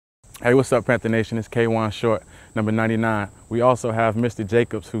Hey, what's up, Panther Nation? It's Kawann Short, number 99. We also have Mr.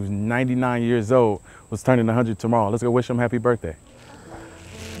 Jacobs, who's 99 years old, was turning 100 tomorrow. Let's go wish him happy birthday.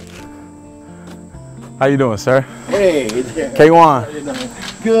 How you doing, sir? Hey there. Kawann. How you doing?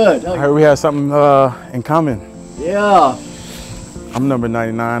 Good. I heard we have something in common. Yeah. I'm number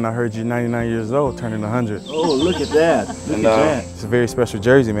 99. I heard you're 99 years old, turning 100. Oh, look at that. Look at that. It's a very special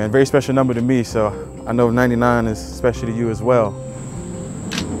jersey, man. Very special number to me, so I know 99 is special to you as well.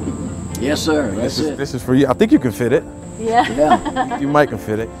 Yes, sir. That's it. This is for you. I think you can fit it. Yeah. Yeah. You might can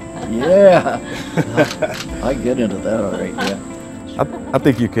fit it. Yeah. I get into that all right, yeah. I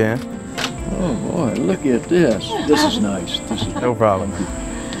think you can. Oh, boy, look at this. This is nice. This is No problem.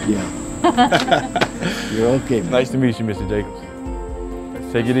 Yeah. You're okay, man. Nice to meet you, Mr.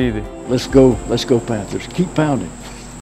 Jacobs. Take it easy. Let's go. Let's go, Panthers. Keep pounding.